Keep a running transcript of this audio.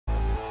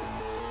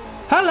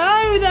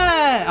Hello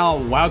there!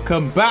 Oh,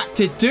 welcome back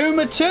to Doom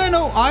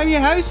Eternal. I'm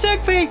your host,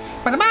 Sikthy.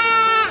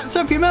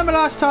 So if you remember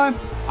last time,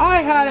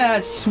 I had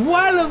a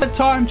swell of a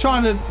time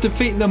trying to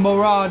defeat the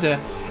Marauder.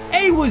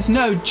 He was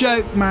no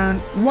joke, man.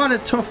 What a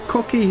tough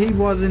cookie he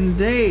was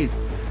indeed.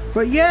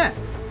 But yeah,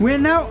 we're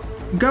now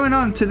going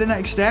on to the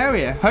next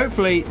area.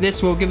 Hopefully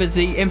this will give us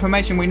the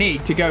information we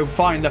need to go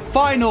find the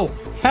final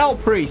Hell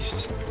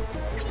Priest.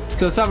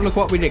 So let's have a look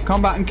what we did.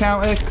 Combat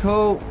encounter,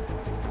 cool.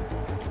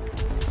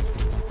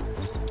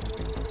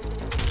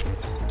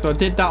 So I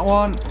did that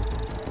one.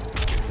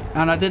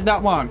 And I did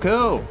that one,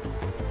 cool.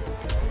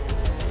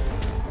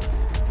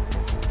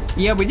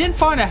 Yeah, we did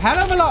find a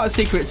hell of a lot of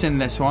secrets in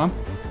this one.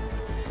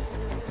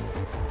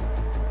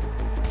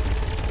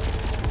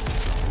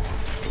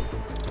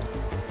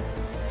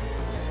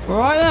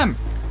 Alright then.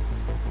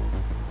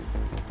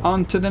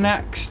 On to the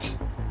next.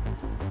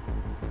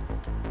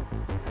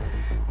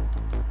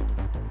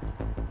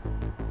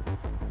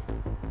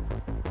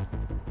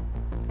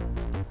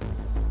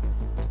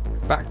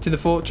 Back to the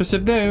Fortress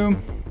of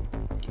Doom.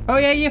 Oh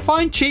yeah, you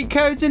find cheat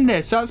codes in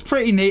this. That's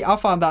pretty neat. I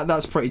found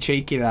that's pretty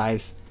cheeky, that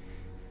is.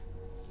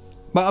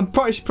 But I'm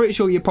pretty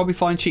sure you'll probably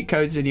find cheat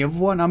codes in the other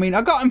one. I mean,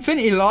 I got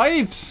infinity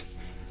lives.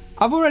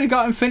 I've already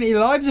got infinity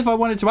lives if I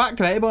wanted to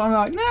activate it, but I'm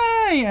like, nah,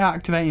 I ain't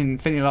activating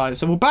infinity lives.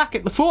 So we're back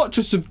at the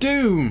Fortress of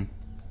Doom.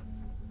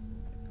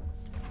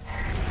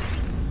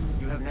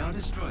 You have now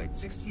destroyed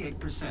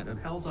 68%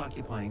 of Hell's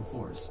occupying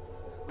force.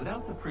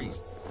 Without the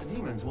priests, the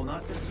demons will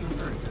not consume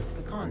Earth as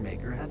the Con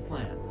Maker had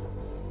planned.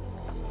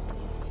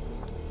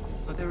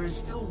 But there is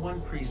still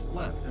one priest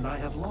left, and I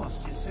have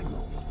lost his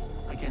signal.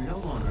 I can no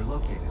longer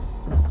locate him.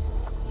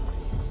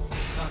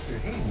 Dr.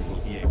 Hayden will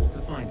be able to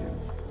find him.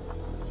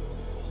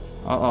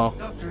 Uh-oh.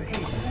 Dr.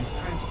 Hayden is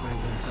transferring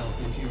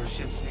himself into your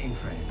ship's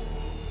mainframe.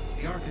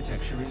 The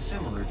architecture is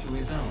similar to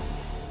his own.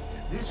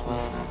 This will...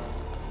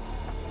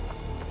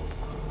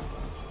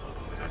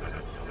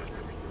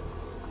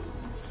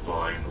 The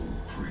final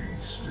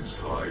priest is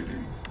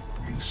hiding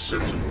in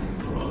Sentinel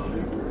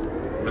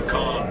Prime. The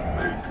Con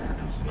Maker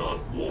does not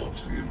want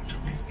him to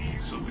be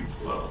easily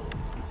found.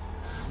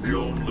 The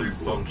only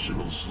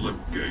functional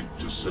slipgate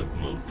to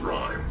Sentinel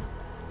Prime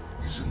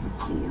is in the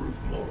core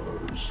of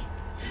Mars,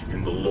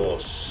 in the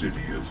lost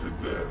city of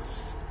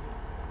Hebeth.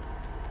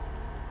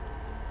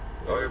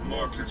 I have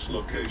marked its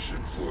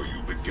location for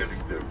you, but getting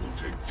there will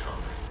take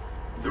time.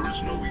 There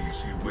is no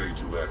easy way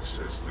to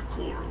access the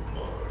core of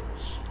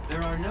Mars.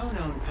 There are no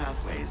known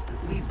pathways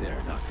that lead there,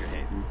 Dr.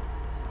 Hayden.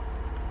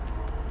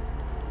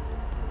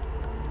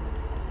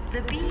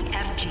 The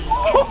BFG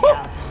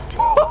 10,000,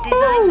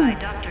 designed by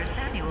Dr.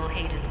 Samuel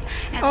Hayden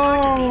as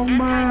part of the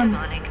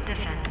anti-demonic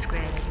defense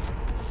grid.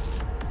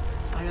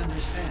 I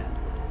understand.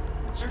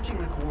 Searching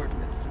the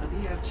coordinates to the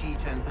BFG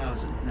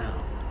 10,000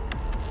 now.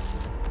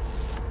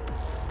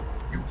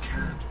 You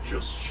can't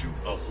just shoot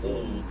a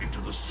hole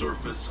into the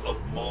surface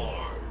of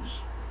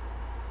Mars.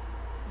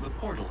 The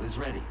portal is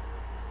ready.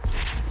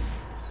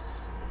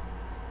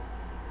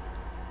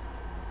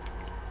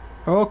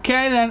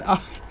 Okay then.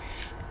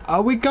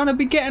 Are we going to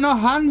be getting our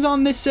hands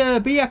on this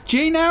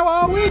BFG now,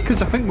 are we?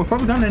 Because I think we're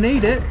probably going to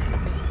need it.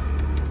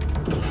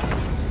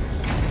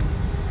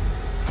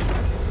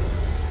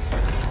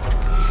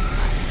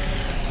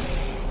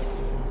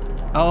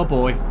 Oh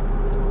boy.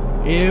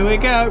 Here we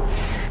go.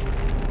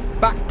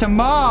 Back to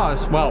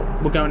Mars. Well,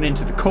 we're going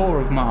into the core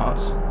of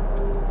Mars.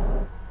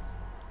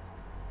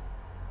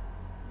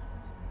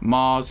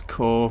 Mars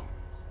core.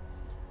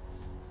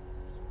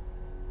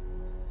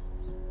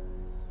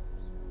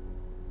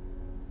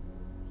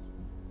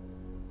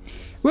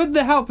 With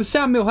the help of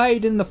Samuel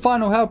Hayden, the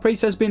final Hell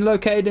Priest has been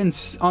located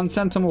on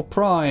Sentinel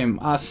Prime,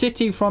 our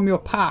city from your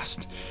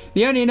past.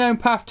 The only known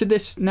path to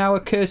this now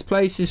accursed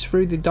place is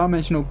through the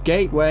dimensional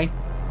gateway,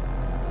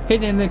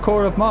 hidden in the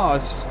core of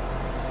Mars,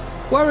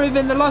 where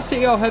even the lost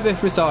city of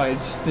Hebeth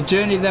resides. The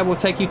journey there will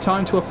take you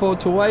time to afford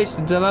to waste,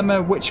 a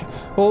dilemma which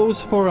calls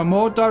for a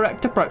more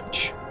direct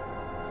approach.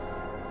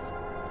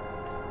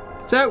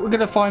 So we're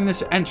going to find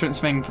this entrance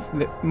thing,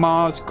 the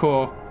Mars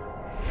core.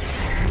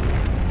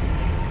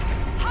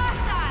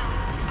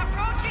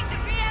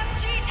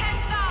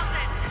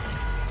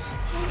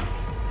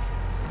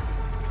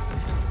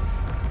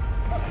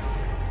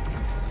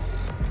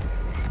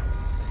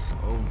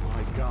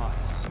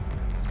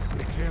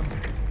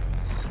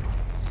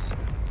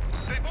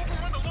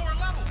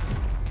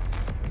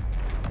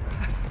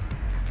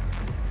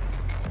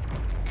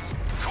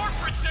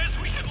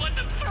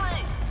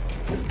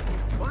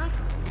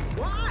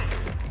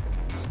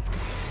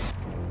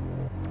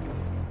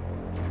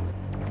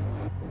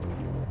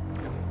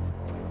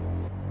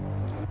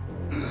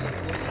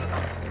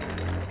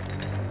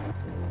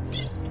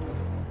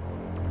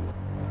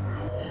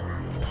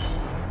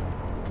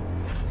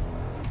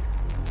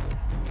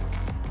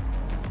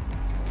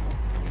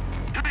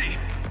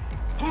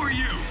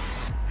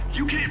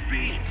 You can't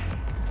be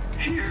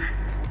here.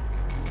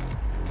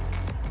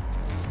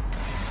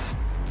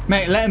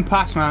 Mate, let him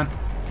pass, man.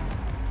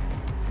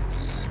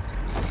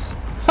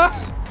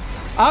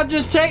 I'll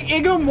just take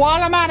Igum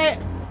while I'm at it.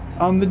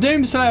 I'm the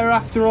Doomslayer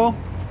after all.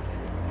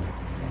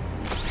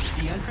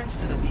 The entrance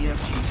to the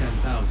BFG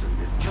 10,000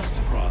 is just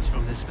across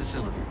from this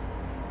facility.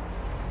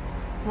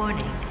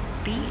 Warning,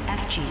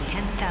 BFG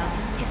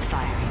 10,000 is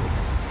firing.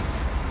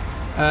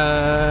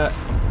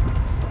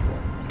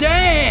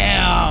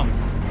 Damn!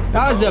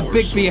 That was a Our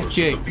big source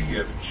BFG. of the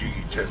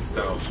BFG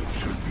 10,000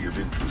 should be of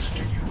interest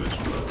to you as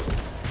well.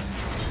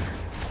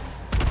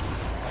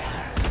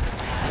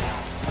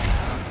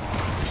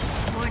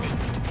 Warning,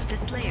 the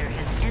Slayer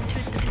has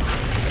entered the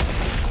facility.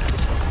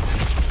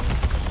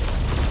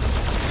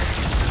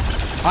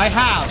 I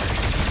have.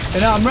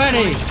 And I'm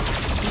ready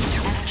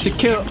BFG to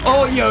kill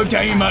all your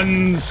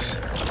demons.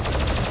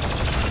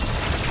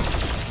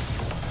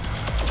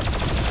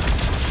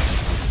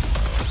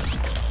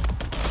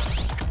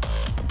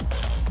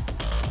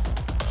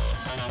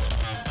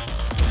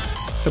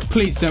 So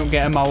please don't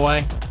get in my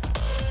way.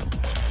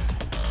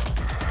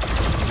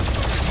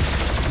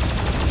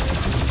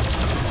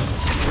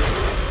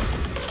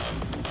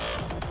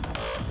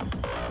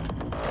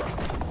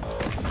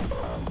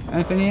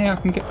 Anything here I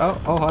can get? Oh,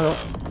 hold up.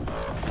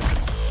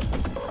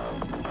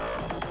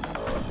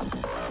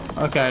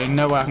 Okay,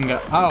 nowhere I can go.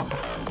 Oh,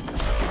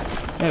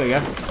 there we go.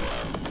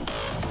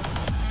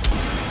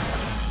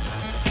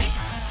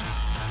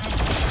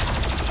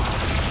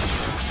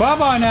 Bye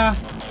bye now.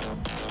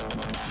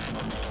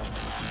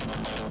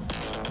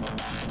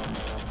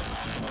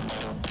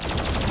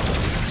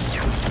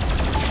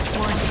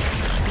 Warning,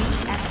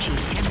 BFG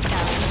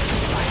 10,000 is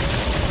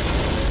firing.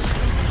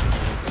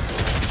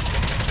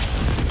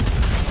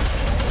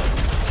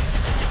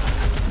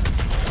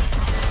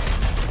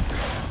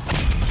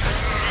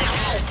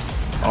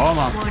 Oh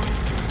man. Warning,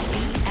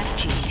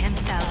 BFG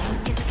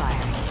 10,000 is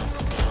firing.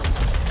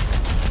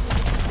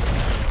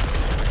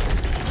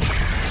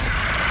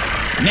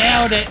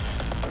 Nailed it.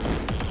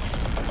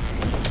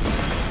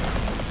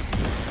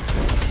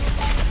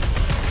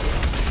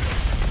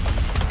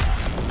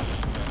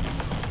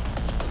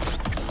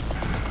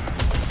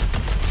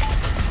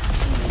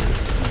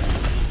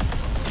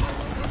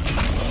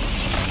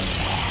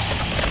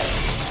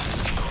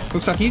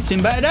 Looks like you've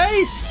seen better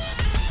days.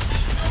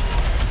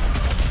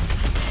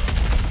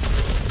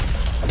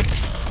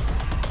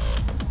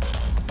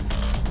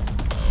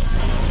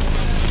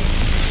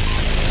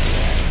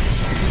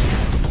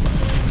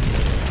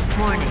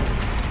 Warning,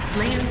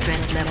 Slayer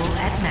threat level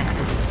at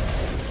maximum.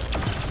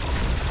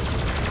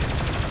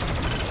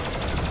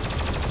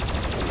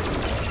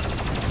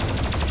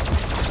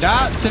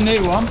 That's a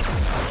new one.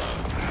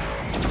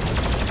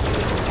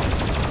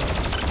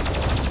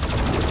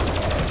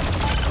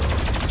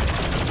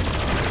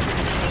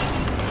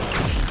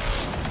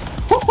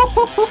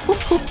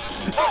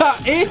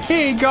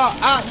 He got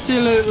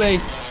absolutely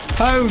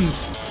honed.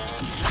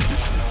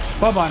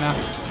 Bye bye now.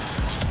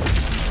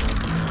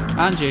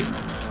 And you.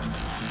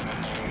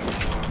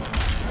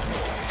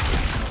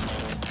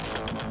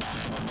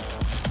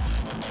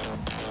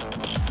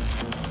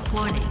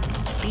 Warning,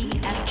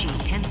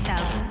 BFG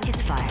 10,000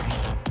 is firing.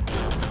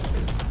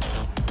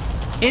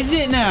 Is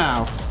it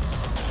now?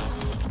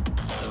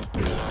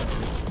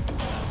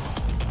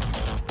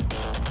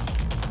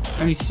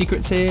 Any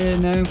secrets here?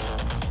 No.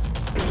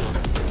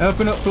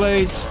 Open up,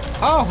 please.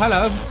 Oh,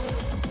 hello.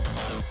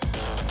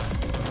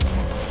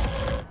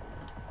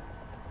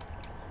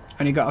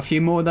 Only got a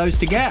few more of those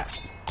to get.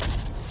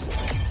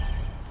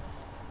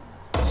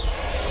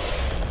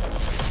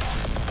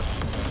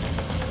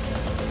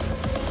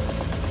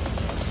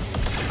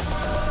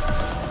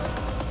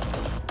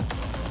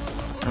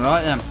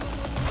 Right then.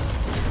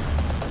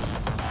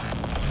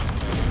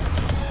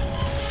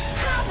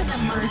 Have an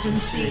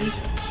emergency.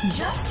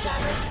 Just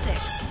dial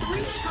 6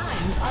 3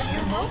 times on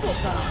your mobile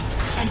phone,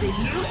 and a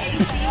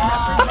UAC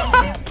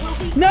representative will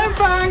be No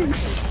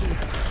thanks.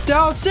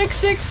 Dial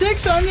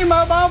 666 on your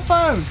mobile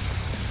phone.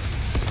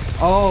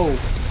 Oh,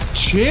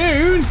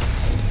 tune.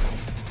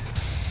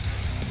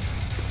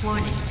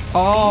 Warning.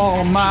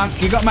 Oh man,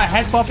 you got my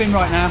head bobbing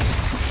right now.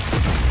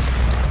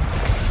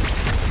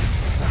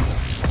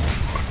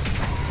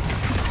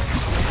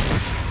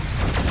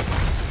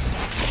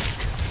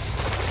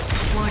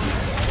 Warning,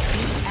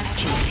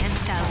 BFG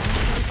 10,000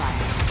 is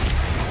firing.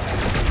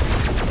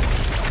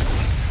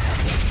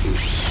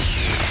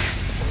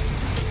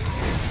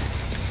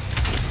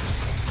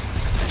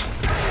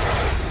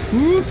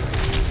 Whoop.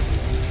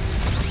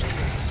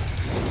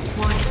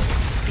 Warning,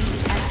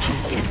 BFG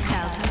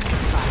 10,000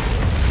 is firing.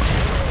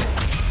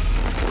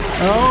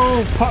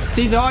 Oh, popped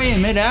his eye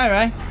in mid-air,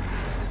 eh?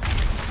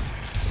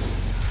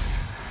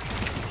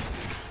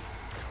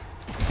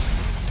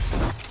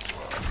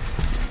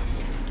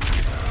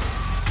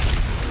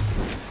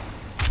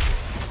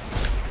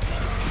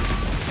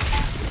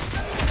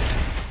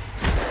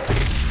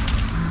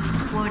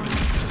 Warning,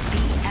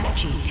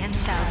 BFG 10,000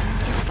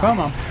 is firing. Come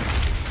on.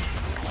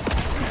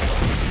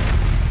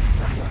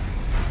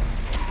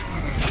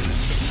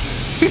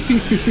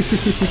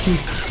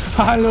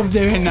 I love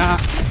doing that.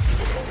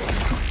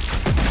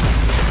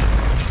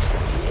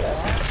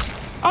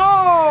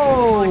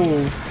 Oh!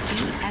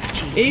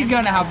 BFG He's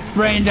gonna have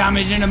brain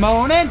damage in the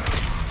morning.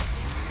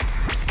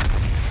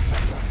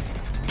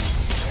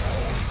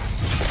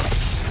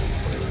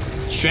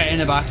 straight in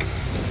the back.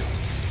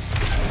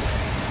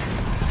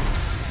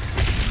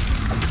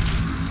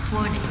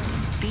 Warning,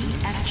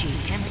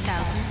 BFG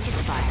 10,000 is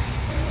firing.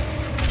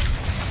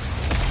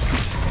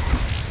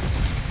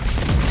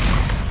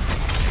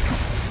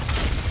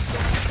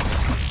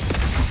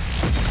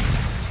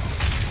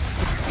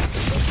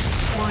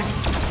 Warning,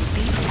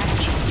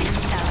 BFG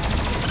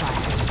 10,000 is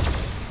firing.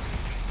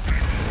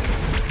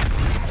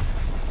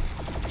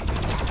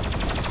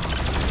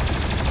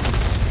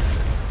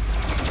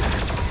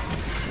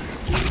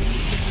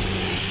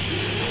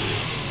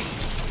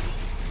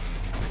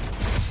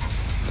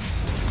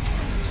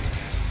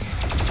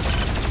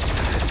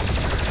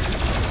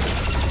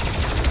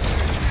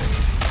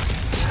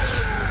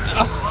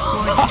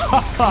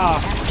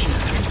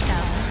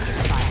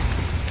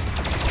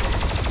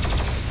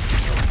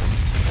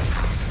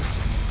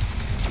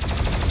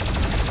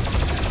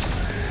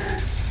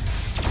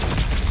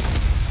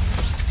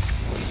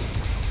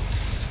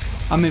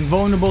 I'm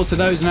invulnerable to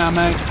those now,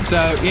 mate.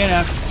 So, you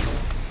know.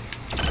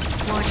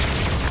 Warning,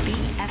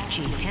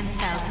 BFG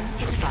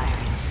 10,000 is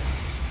firing.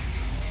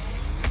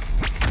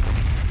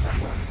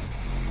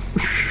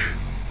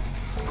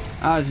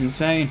 That was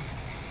insane.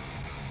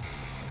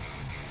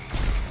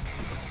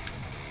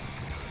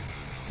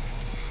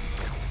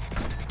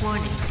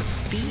 Warning,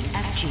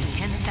 BFG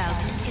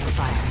 10,000 is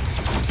firing.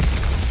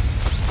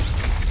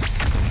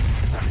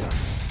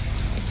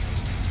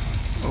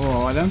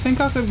 Oh, I don't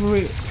think I could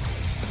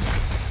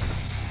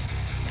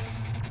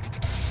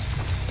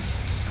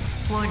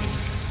Warning,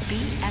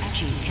 BFG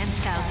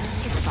 10,000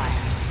 is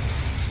firing.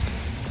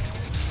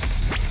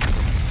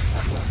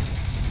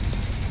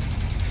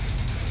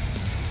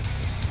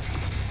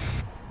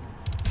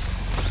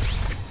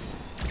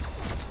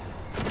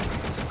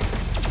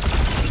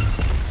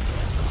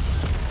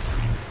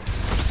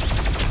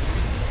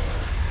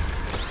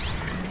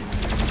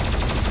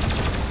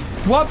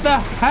 What the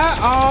hell?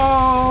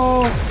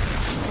 Oh!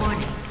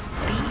 Warning,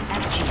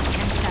 BFG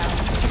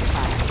 10,000 is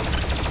firing.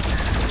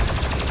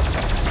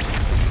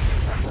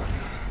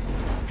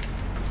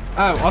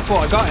 Oh, I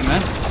thought I got him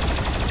then.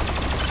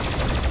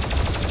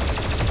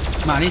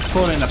 Man, he's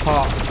falling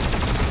apart.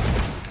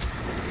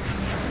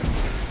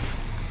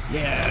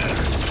 Yes.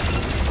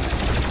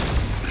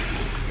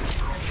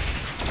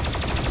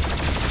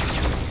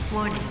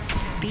 Warning,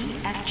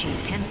 BFG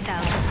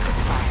 10,000 is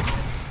firing.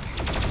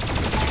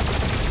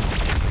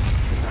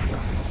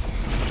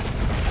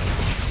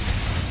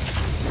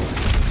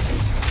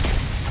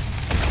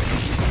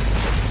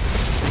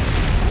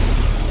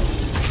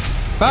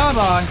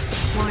 Bye-bye.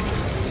 Warning,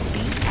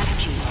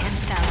 BFG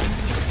 10,000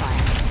 is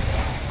firing.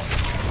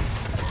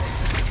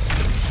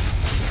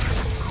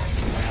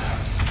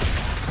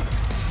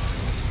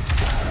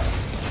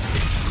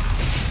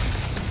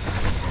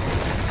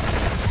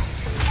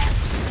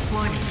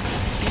 Warning,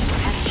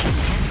 BFG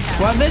 10,000.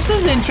 Well, this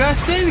is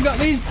interesting. We've got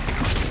these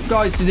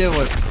guys to deal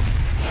with.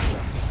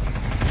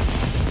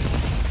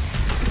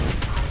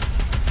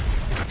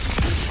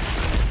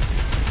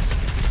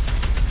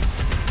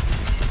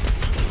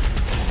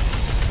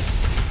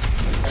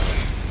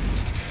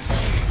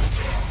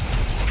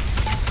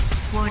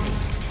 Warning,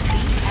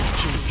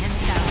 BFG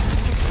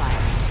 10,000 is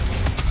firing.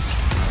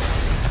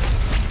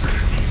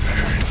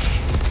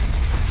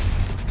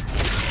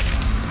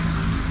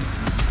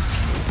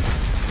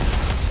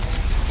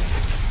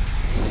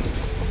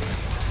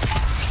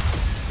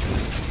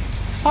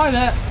 Hi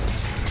there.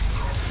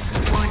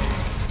 Warning,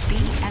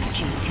 BFG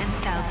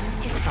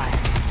 10,000 is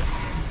firing.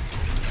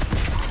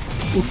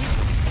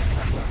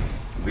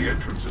 The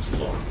entrance is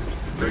locked.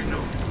 They know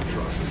you're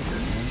trying.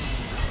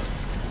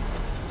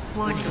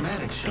 Warning,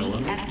 schematics show a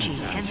BFG maintenance hatch on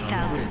the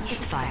 10,000 bridge.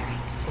 is firing.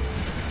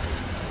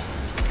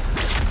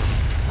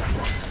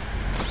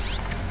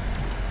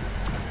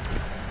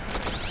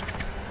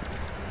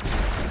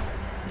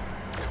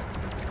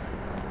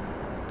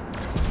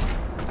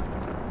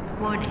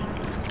 Warning,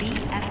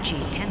 BFG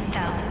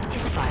 10,000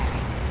 is firing.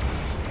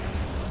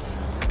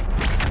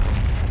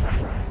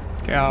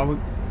 Okay,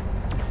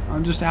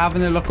 I'm just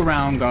having a look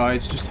around,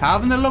 guys. Just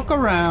having a look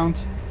around.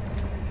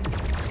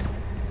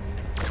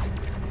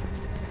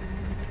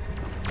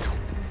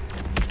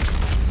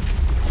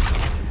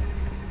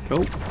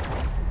 Cool.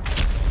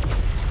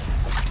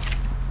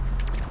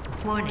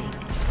 Warning,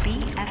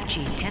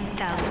 BFG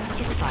 10,000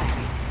 is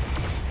firing.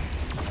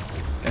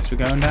 Guess we're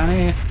going down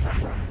here.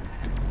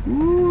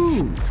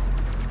 Woo!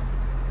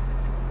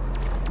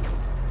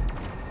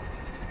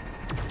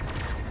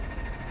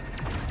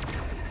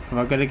 Have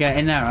I got to get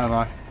in there, have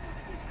I?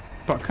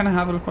 But can I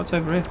have a look what's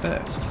over here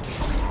first?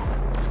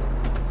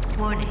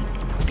 Warning,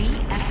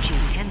 BFG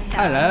 10,000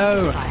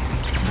 Hello. is firing.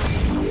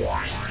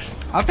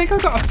 I think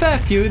I've got a fair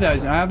few of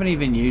those and I haven't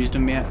even used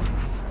them yet.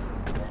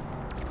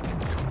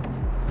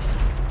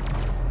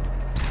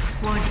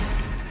 Warning,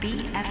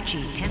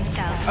 BFG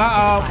 10,000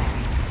 Uh-oh. is firing.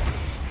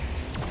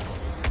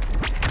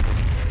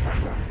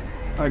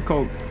 Alright,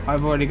 cool.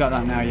 I've already got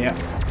that now, yeah.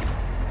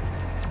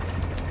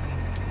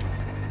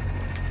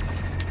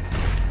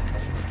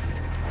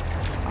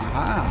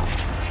 Aha.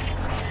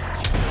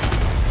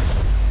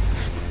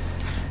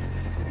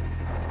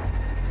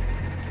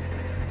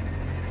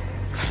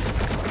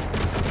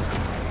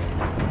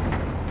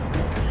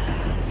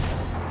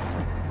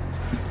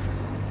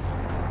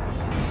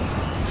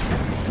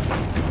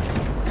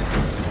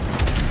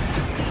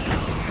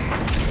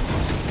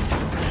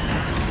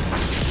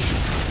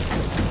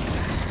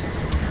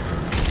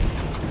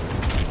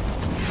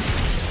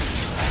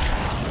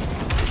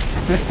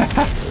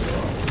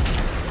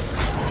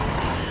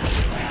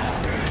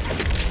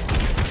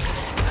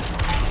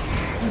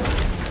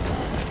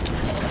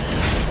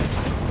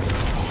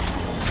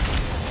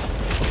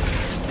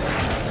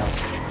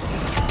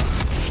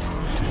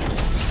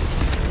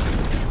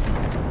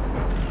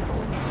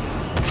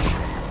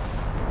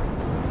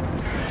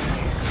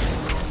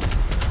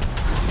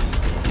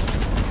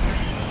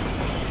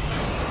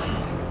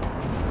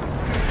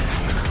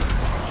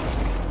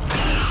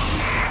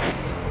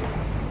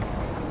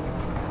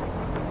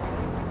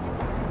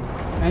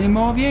 Any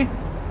more of you?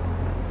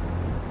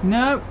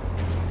 No.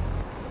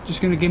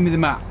 Just gonna give me the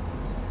map.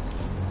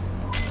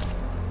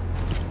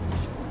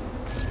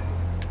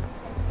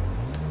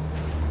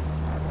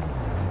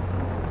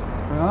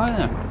 Right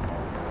then.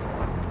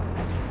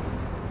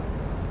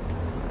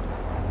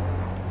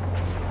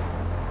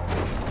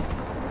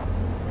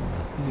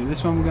 Is it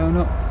this one we're going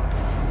up?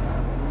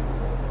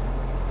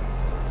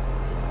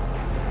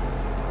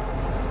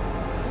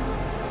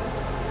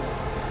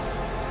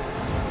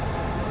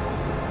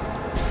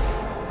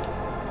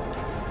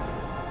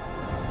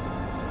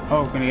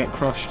 Oh, gonna get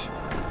crushed.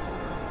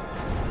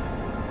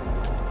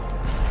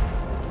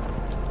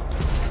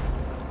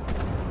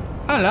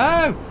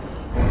 Hello!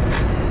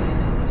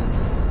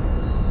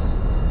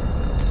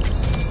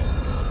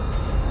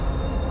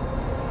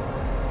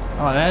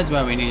 Oh, there's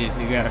where we needed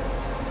to go.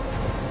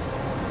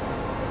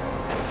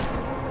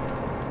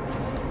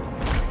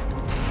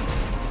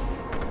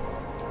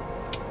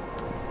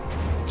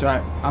 It's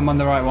right, I'm on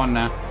the right one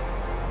now.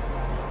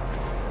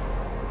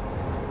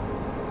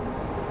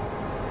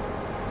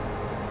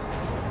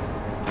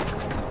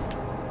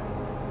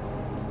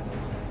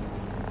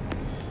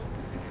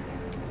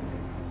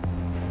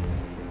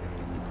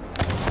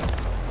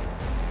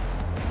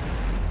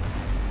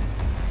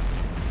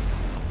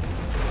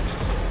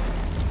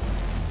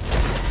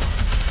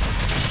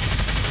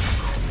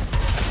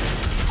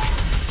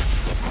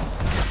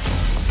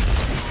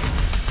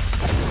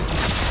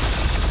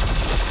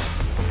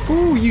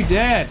 Ooh, you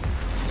dead.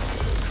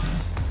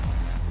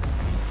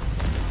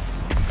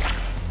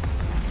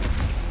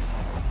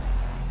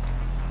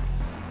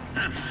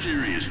 I'm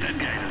serious, that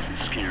guy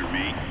doesn't scare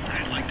me.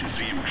 I'd like to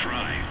see him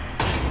try.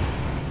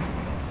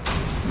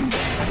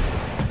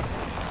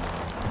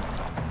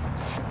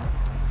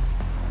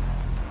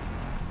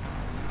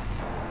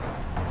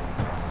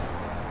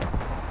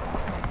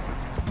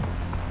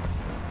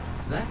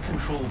 That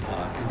control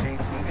pod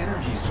contains the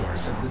energy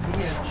source of the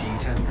BFG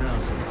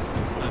 10,000.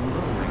 I'm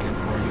lowering it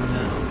for you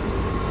now.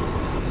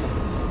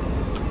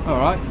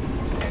 Alright.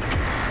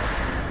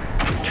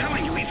 I'm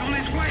telling you, he's on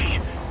his way.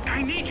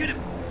 I need you to...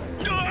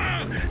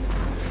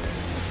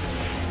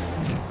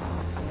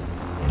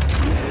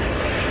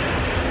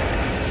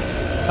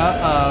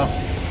 Uh-oh.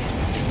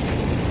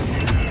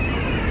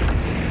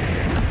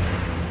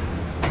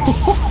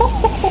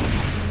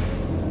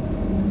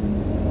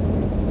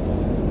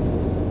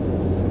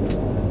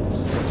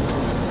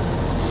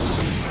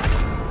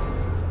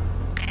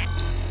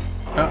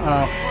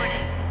 Uh-oh.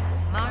 Warning.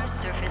 Mars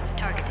surface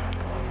targeted.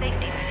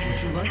 Safety Would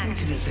mechanism you like me to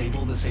activated.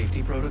 disable the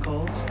safety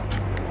protocols?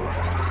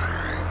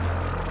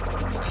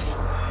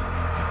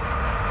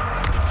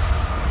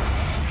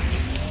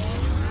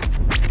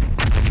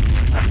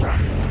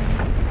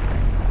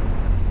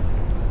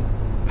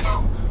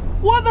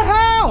 What the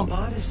hell? The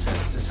pod is set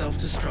to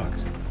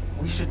self-destruct.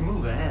 We should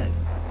move ahead.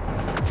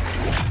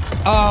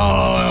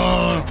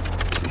 Oh,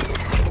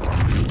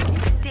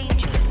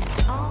 Danger.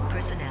 All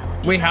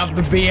personnel. we have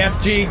the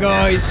BFG,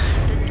 guys.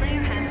 The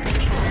Slayer has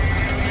control.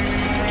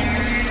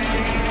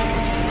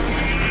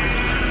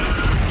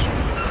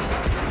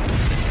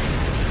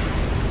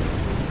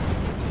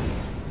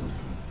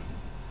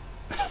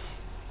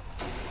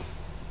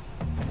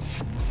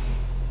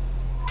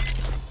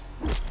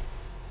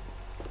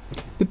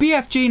 The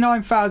BFG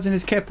 9000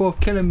 is capable of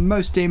killing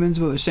most demons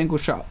with a single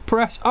shot.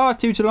 Press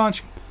R2 to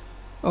launch.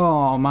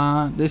 Oh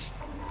man, this.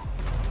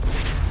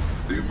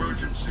 The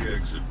emergency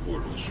exit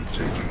portal should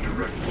take you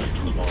directly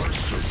to the Mars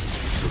surface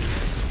facility.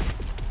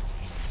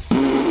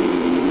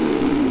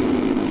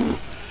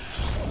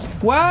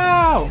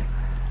 Wow!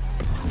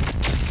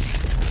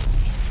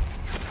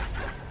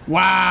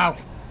 Wow!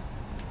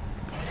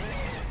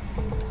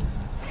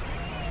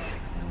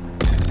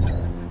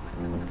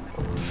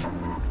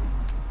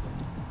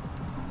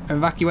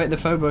 Evacuate the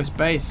Phobos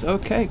base.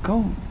 Okay,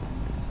 cool.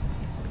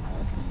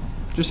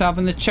 Just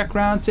having to check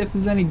around, see if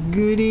there's any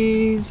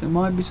goodies. There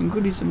might be some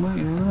goodies somewhere.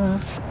 You know.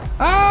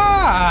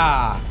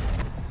 Ah!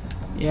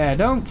 Yeah,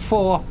 don't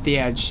fall off the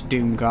edge,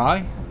 Doom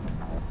guy.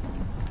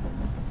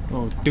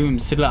 Or Doom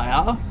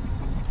Slayer.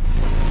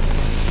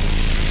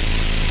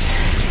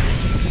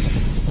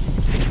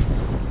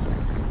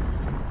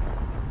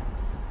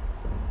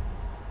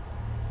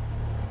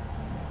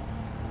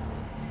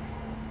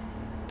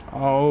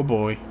 Oh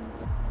boy.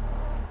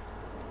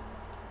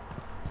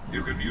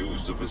 You can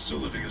use the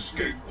facility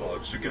escape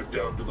pods to get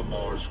down to the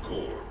Mars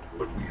core,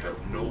 but we have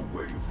no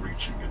way of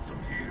reaching it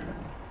from here.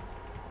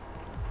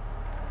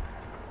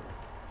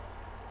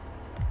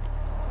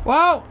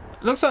 Well,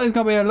 looks like there's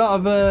gonna be a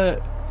lot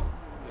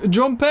of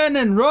jumping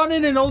and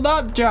running and all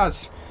that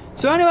jazz.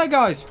 So anyway,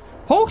 guys,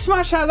 Hulk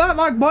smash that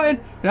like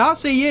button, and I'll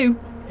see you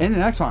in the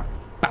next one.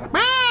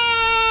 Bye-bye.